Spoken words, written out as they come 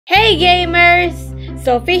Hey gamers!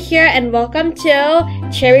 Sophie here and welcome to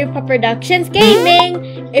Cherry Pop Productions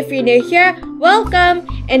Gaming! If you're new here, welcome!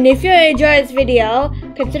 And if you enjoy this video,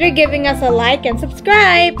 consider giving us a like and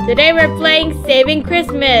subscribe! Today we're playing Saving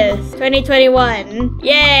Christmas 2021.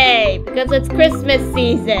 Yay! Because it's Christmas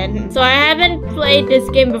season. So I haven't played this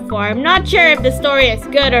game before. I'm not sure if the story is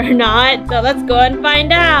good or not. So let's go and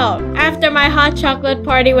find out. After my hot chocolate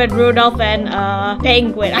party with Rudolph and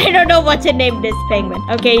Penguin. I don't know what to name this penguin.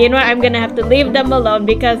 Okay, you know what? I'm gonna have to leave them alone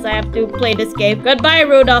because I have to play this game. Goodbye,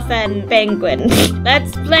 Rudolph and Penguin.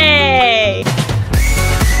 Let's play!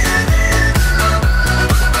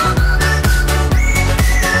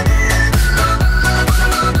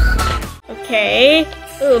 Okay.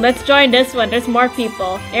 Ooh, let's join this one. There's more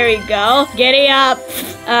people. There we go. Giddy up.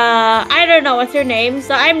 I don't know what's your name,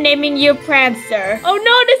 so I'm naming you Prancer. Oh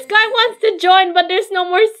no, this guy wants to join, but there's no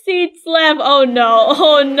more seats left. Oh no.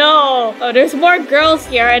 Oh no. Oh, there's more girls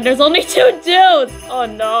here, and there's only 2 dudes. Oh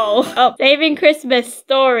no. Oh, Saving Christmas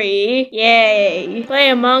story. Yay. Play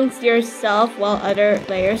amongst yourself while other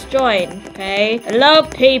players join. Okay. Hello,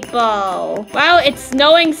 people. Wow, it's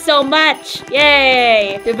snowing so much.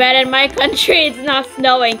 Yay. Too bad in my country it's not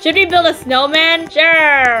snowing. Should we build a snowman?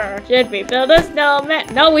 Sure. Should we build a snowman?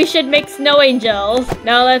 No, we should make snow angels.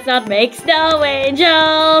 No, let's not make snow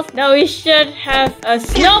angels. No, we should have a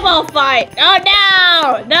snowball fight. Oh,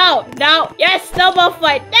 no. No, no. Yes, snowball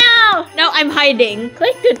fight. No. No, I'm hiding.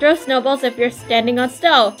 Click to throw snowballs if you're standing on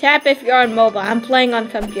snow. Tap if you're on mobile. I'm playing on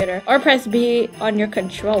computer. Or press B on your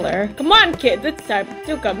controller. Come on, kids. It's time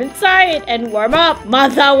to come inside and warm up.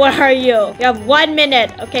 Mother, where are you? You have 1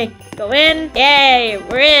 minute. Okay. Go in. Yay,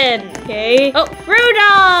 we're in. Okay. Oh,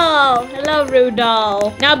 Rudolph! Hello,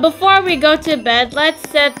 Rudolph. Now, before we go to bed, let's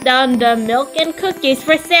set down the milk and cookies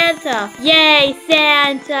for Santa. Yay,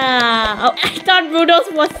 Santa! Oh, I thought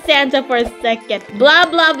Rudolph was Santa for a second. Blah,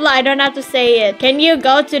 blah, blah. I don't have to say it. Can you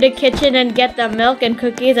go to the kitchen and get the milk and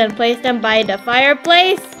cookies and place them by the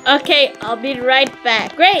fireplace? Okay, I'll be right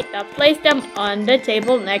back. Great. Now, place them on the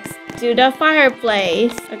table next to the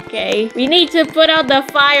fireplace. Okay, we need to put out the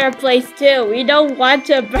fireplace too. We don't want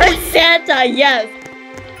to burn Santa. Yes.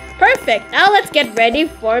 Perfect. Now let's get ready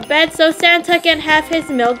for bed so Santa can have his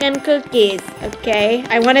milk and cookies. Okay,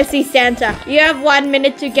 I want to see Santa. You have 1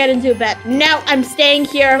 minute to get into bed. No, I'm staying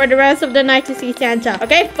here for the rest of the night to see Santa.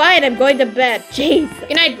 Okay, fine. I'm going to bed. Jeez.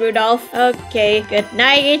 Good night, Rudolph. Okay, good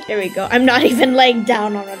night. There we go. I'm not even laying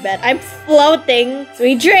down on a bed. I'm floating.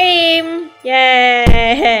 Sweet dream.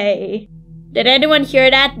 Yay. Did anyone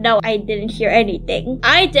hear that? No, I didn't hear anything.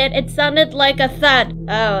 I did. It sounded like a thud.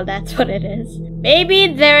 Oh, that's what it is. Maybe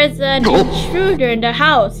there's an intruder in the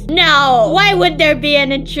house. No! Why would there be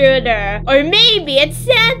an intruder? Or maybe it's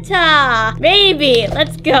Santa! Maybe!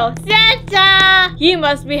 Let's go. Santa! He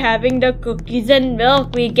must be having the cookies and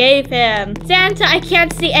milk we gave him. Santa, I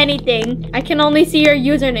can't see anything. I can only see your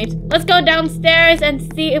usernames. Let's go downstairs and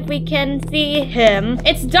see if we can see him.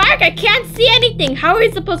 It's dark! I can't see anything! How are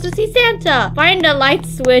we supposed to see Santa? Find the light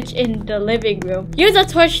switch in the living room. Use a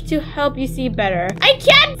torch to help you see better. I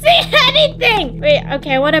can't see anything! Wait,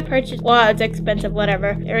 okay, I want to purchase. Wow, it's expensive,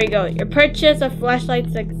 whatever. There we go. Your purchase of flashlight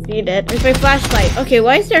succeeded. Where's my flashlight? Okay,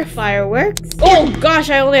 why is there fireworks? Oh gosh,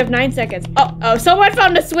 I only have 9 seconds. Oh, someone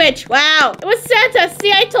found the switch. Wow, it was Santa.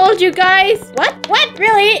 See, I told you guys. What? What?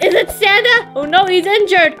 Really? Is it Santa? Oh no, he's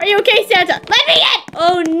injured. Are you okay, Santa? Let me in!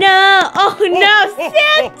 Oh no! Oh no,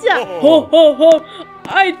 Santa! Ho, ho, ho!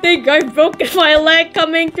 I think I've broken my leg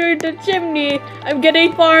coming through the chimney. I'm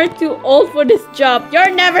getting far too old for this job. You're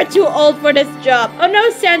never too old for this job. Oh no,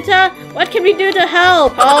 Santa. What can we do to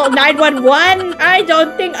help? Oh, 911? I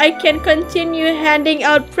don't think I can continue handing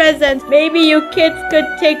out presents. Maybe you kids could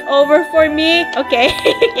take over for me? Okay.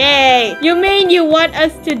 Yay. You mean you want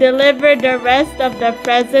us to deliver the rest of the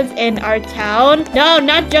presents in our town? No,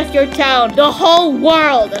 not just your town. The whole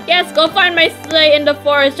world. Yes, go find my sleigh in the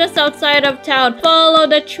forest just outside of town. Follow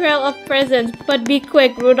the trail of presents, but be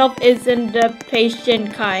quick. Rudolph isn't the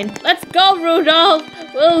patient kind. Let's go, Rudolph.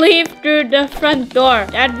 We'll leave through the front door.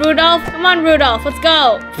 Dad, Rudolph? Come on, Rudolph. Let's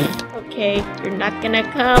go. Okay, you're not gonna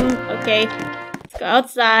come. Okay, let's go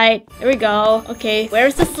outside. There we go. Okay,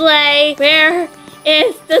 where's the sleigh? Where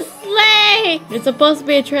is the sleigh? There's supposed to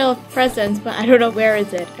be a trail of presents, but I don't know where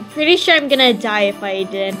is it. I'm pretty sure I'm gonna die if I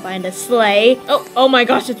didn't find a sleigh. Oh my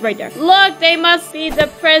gosh, it's right there. Look, they must be the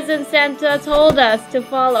presents Santa told us to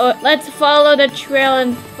follow. Let's follow the trail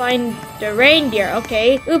and find the reindeer.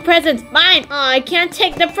 Okay. Ooh, presents. Mine. Oh, I can't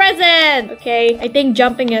take the present. Okay, I think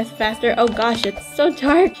jumping is faster. Oh gosh, it's so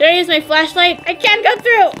dark. Should I use my flashlight? I can't go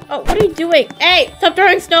through. Oh, what are you doing? Hey, stop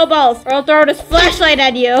throwing snowballs or I'll throw this flashlight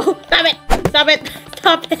at you. Stop it. Stop it.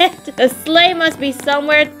 stop it. The sleigh must be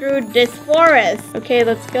somewhere through this forest. Okay,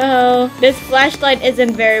 let's go. This flashlight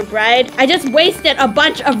isn't very bright. I just wasted a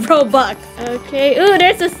bunch of Robux. Okay. Ooh,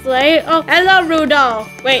 there's a sleigh. Oh, hello, Rudolph.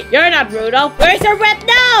 Wait, you're not Rudolph. Where's your red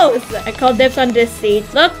nose? I call dibs on this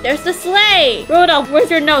seat. Look, there's the sleigh. Rudolph, where's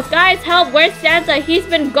your nose? Guys, help. Where's Santa? He's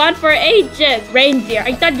been gone for ages. Reindeer,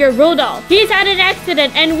 I thought you're Rudolph. He's had an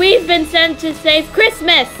accident and we've been sent to save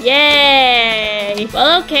Christmas. Yay.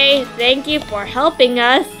 Well, okay. Thank you for helping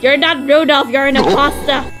us. You're not Rudolph. You're an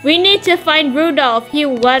imposter. We need to find Rudolph. He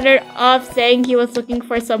wandered off saying he was looking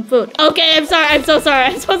for some food. Okay, I'm sorry. I'm so sorry.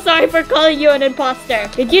 I'm so sorry for calling you an imposter.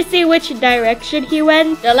 Did you see which direction he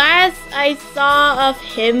went? The last I saw of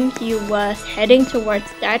him, he was heading towards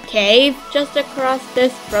that cave just across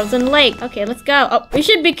this frozen lake. Okay, let's go. Oh, we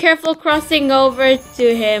should be careful crossing over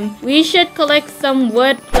to him. We should collect some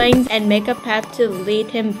wood planks and make a path to lead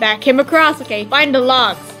him across. Okay, find the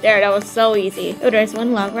logs. There, that was so easy. Oh, there's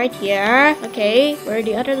one log right here. Okay, where are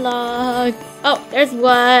the other logs? Oh, there's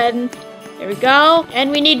one. There we go. And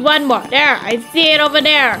we need one more. There, I see it over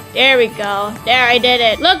there. There we go. There, I did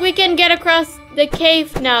it. Look, we can get across the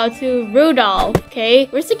cave now to Rudolph. Okay,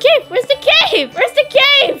 where's the cave? Where's the cave? Where's the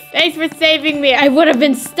cave? Thanks for saving me. I would have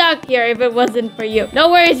been stuck here if it wasn't for you. No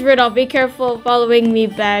worries, Rudolph. Be careful following me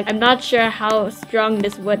back. I'm not sure how strong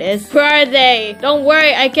this wood is. Where are they? Don't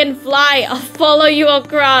worry, I can fly. I'll follow you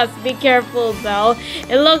across. Be careful though.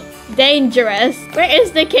 It looks dangerous. Where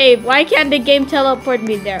is the cave? Why can't the game teleport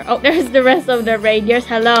me there? Oh, there's the rest of the reindeers.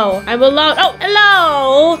 Hello. I'm alone. Oh,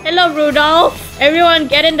 hello. Hello, Rudolph. Everyone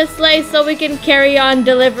get in the sleigh so we can carry on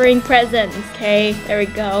delivering presents. Okay, there we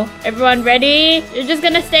go. Everyone ready? You're just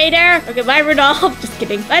gonna stay there? Okay, bye, Rudolph. Just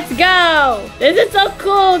kidding. Let's go. This is so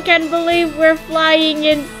cool. Can't believe we're flying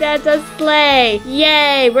in Santa's sleigh.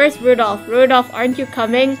 Yay. Where's Rudolph? Rudolph, aren't you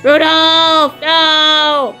coming? Rudolph!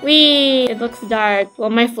 No! It looks dark. Will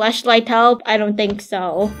my flashlight help? I don't think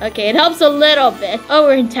so. Okay, it helps a little bit. Oh,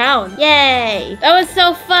 we're in town. Yay. That was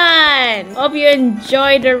so fun. Hope you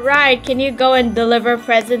enjoyed the ride. Can you go and deliver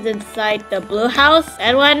presents inside the blue house?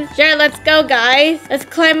 That one? Sure, let's go, guys. Let's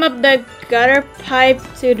climb up the gutter pipe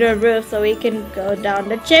to the roof so we can go down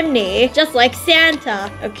the chimney. Just like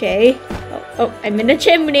Santa. Okay. Oh, I'm in the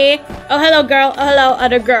chimney. Oh, hello, girl. Oh, hello,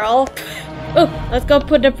 other girl. Oh, let's go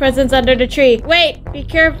put the presents under the tree. Wait, be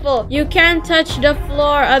careful. You can't touch the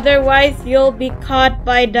floor, otherwise you'll be caught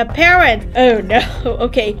by the parents. Oh no.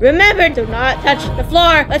 Okay, remember to not touch the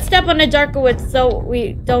floor. Let's step on the dark wood so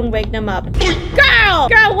we don't wake them up. Girl!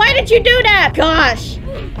 Girl, why did you do that? Gosh.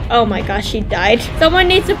 Oh my gosh, she died. Someone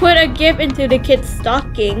needs to put a gift into the kid's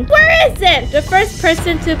stocking. Where is it? The first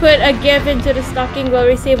person to put a gift into the stocking will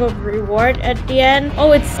receive a reward at the end.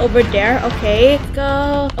 Oh, it's over there. Okay, let's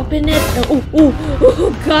go. Open it.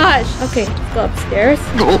 Oh, gosh. Okay, let's go upstairs.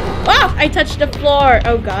 Oh, I touched the floor.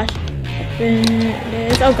 Oh gosh. Open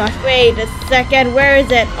this. Oh gosh. Wait a second. Where is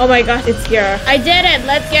it? Oh my gosh, it's here. I did it.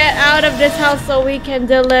 Let's get out of this house so we can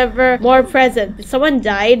deliver more presents. Someone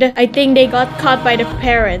died. I think they got caught by the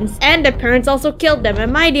parents. And the parents also killed them.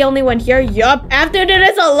 Am I the only one here? Yup. I have to do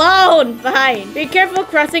this alone. Fine. Be careful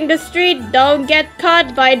crossing the street. Don't get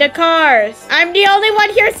caught by the cars. I'm the only one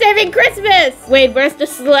here saving Christmas. Wait, where's the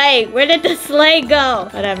sleigh? Where did the sleigh go?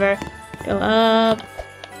 Whatever. Go up.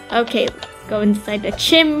 Okay. Go inside the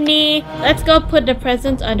chimney. Let's go put the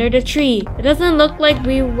presents under the tree. It doesn't look like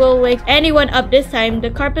we will wake anyone up this time. The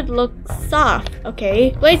carpet looks soft.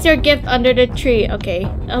 Okay. Place your gift under the tree. Okay.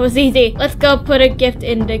 That was easy. Let's go put a gift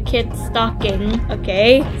in the kid's stocking.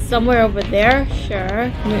 Okay. Somewhere over there.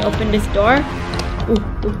 Sure. Can we open this door?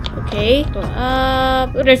 Okay. Go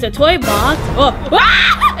up. Ooh, there's a toy box. Oh.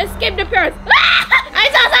 Ah! Escape the parents. Ah!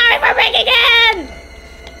 I'm so sorry for breaking in!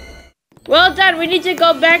 Well done. We need to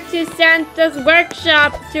go back to Santa's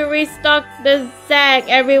workshop to restock the sack.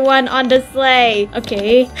 Everyone on the sleigh.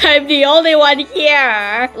 Okay. I'm the only one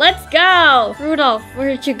here. Let's go. Rudolph,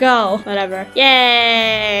 where did you go? Whatever.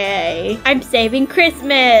 Yay. I'm saving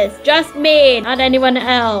Christmas. Just me, not anyone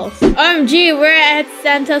else. OMG, we're at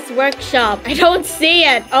Santa's workshop. I don't see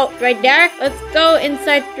it. Oh, right there? Let's go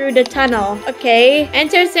inside through the tunnel. Okay.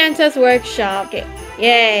 Enter Santa's workshop. Okay.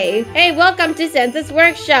 Yay. Hey, welcome to Santa's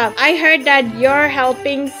workshop. I heard that you're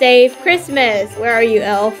helping save Christmas. Where are you,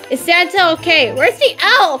 elf? Is Santa okay? Where's the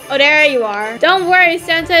elf? Oh, there you are. Don't worry,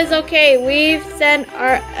 Santa is okay. We've sent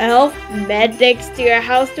our elf medics to your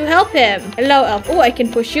house to help him. Hello, elf. Oh, I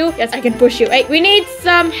can push you? Yes, I can push you. Hey, we need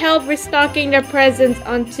some help restocking the presents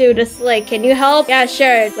onto the sleigh. Can you help? Yeah,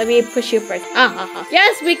 sure. Let me push you first.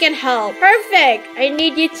 Yes, we can help. Perfect. I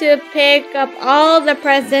need you to pick up all the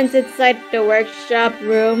presents inside the workshop top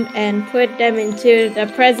room and put them into the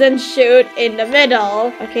present chute in the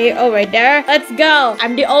middle. Okay, oh, right there. Let's go.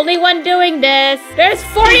 I'm the only one doing this. There's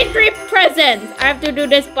 43 presents. I have to do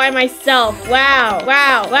this by myself. Wow,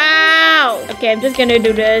 wow, wow. Okay, I'm just gonna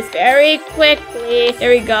do this very quickly. There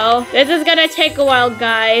we go. This is gonna take a while,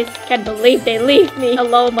 guys. Can't believe they leave me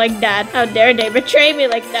alone like that. How dare they betray me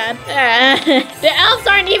like that? The elves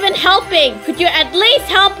aren't even helping. Could you at least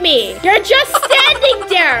help me? You're just standing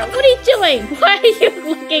there. What are you doing? Why are you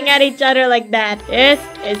looking at each other like that? This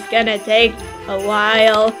is gonna take a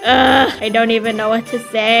while. I don't even know what to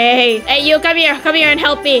say. Hey, you come here and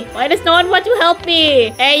help me. Why does no one want to help me?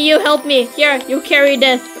 Hey, you help me. Here, you carry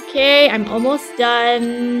this. Okay, I'm almost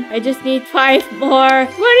done. I just need 5 more.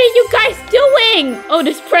 What are you guys doing? Oh,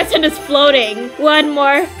 this present is floating. One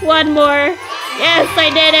more. Yes, I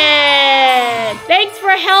did it. Thanks for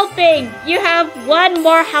helping. You have one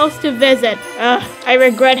more house to visit. I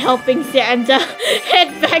regret helping Santa.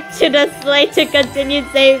 Head back to the sleigh to continue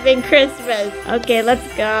saving Christmas. Okay, let's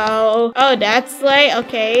go. Oh, that's sleigh.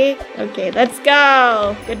 Okay, let's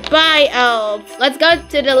go. Goodbye, elves. Let's go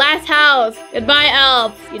to the last house. Goodbye,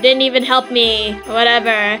 elves. You didn't even help me.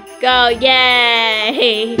 Whatever. Go,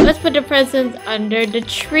 yay. Let's put the presents under the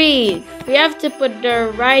trees. We have to put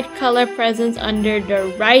the right color presents under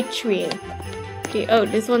the right tree. Okay, oh,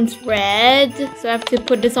 this one's red. So I have to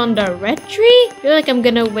put this on the red tree? I feel like I'm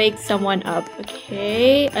gonna wake someone up.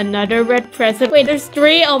 Okay, another red present. Wait, there's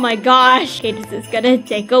 3? Oh my gosh. Okay, this is gonna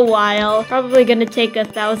take a while. Probably gonna take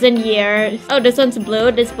 1,000 years. Oh, this one's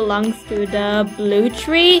blue. This belongs to the blue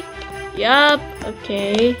tree. Yup,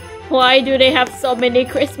 okay. Why do they have so many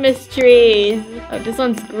Christmas trees? Oh, this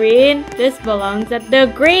one's green. This belongs at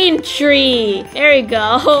the green tree. There you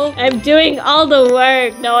go. I'm doing all the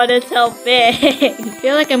work. No one is helping. I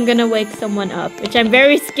feel like I'm gonna wake someone up, which I'm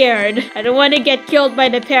very scared. I don't want to get killed by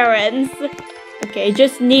the parents. Okay,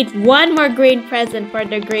 just need one more green present for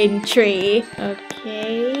the green tree.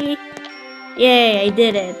 Okay. Yay, I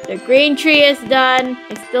did it. The green tree is done.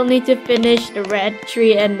 I still need to finish the red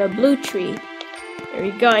tree and the blue tree. There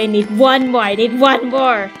we go. I need one more.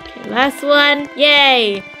 Okay, last one.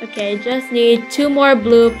 Yay. Okay, just need 2 more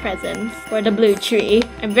blue presents for the blue tree.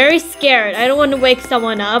 I'm very scared. I don't want to wake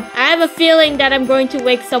someone up. I have a feeling that I'm going to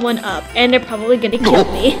wake someone up and they're probably gonna kill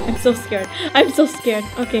me. I'm so scared.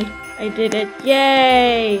 Okay. I did it.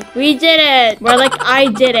 Yay! We did it! More like I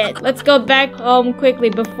did it. Let's go back home quickly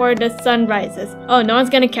before the sun rises. Oh, no one's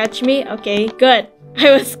gonna catch me? Okay, good. I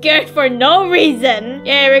was scared for no reason.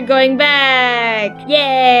 Yay, we're going back.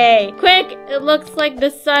 Yay! Quick, it looks like the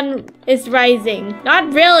sun is rising.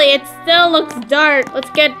 Not really, it still looks dark. Let's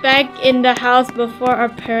get back in the house before our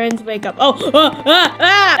parents wake up. Oh,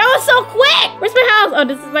 that was so quick! Where's my house? Oh,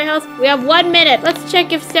 this is my house. We have 1 minute. Let's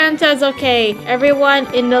check if Santa's okay. Everyone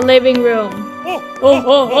in the living room.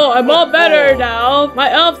 Oh, I'm all better now.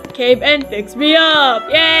 My elves came and fixed me up.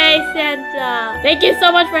 Yay, Santa. Thank you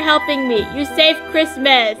so much for helping me. You saved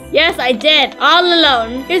Christmas. Yes, I did. All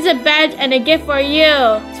alone. Here's a badge and a gift for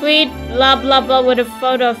you. Tweet blah blah blah with a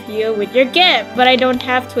photo of you with your gift. But I don't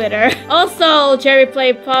have Twitter. Also, Cherry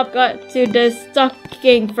Play Pop got to the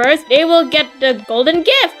stocking first. They will get the golden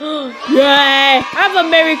gift. Yay. Have a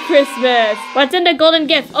Merry Christmas. What's in the golden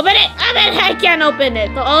gift? Open it. I can't open it.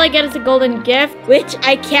 So all I get is a golden gift, which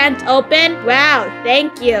I can't open. Wow,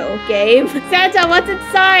 thank you, game. Santa, what's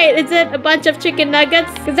inside? Is it a bunch of chicken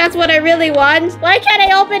nuggets? Because that's what I really want. Why can't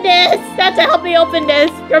I open this? Santa, help me open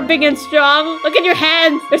this. You're big and strong. Look at your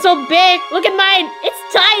hands. They're so big. Look at mine. It's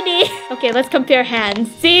tiny. Okay, let's compare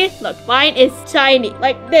hands. See? Look, mine is tiny.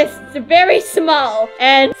 Like this. It's very small.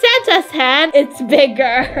 And Santa's hand, it's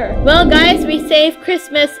bigger. Well, guys, we saved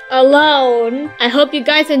Christmas alone. I hope you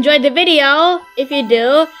guys enjoyed the video. If you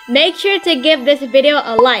do, make sure to give this video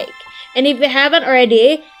a like. And if you haven't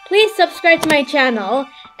already, please subscribe to my channel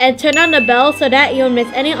and turn on the bell so that you won't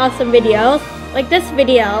miss any awesome videos like this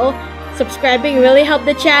video. Subscribing really helped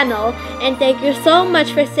the channel, and thank you so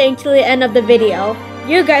much for staying till the end of the video.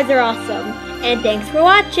 You guys are awesome, and thanks for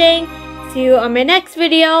watching. See you on my next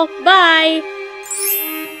video. Bye!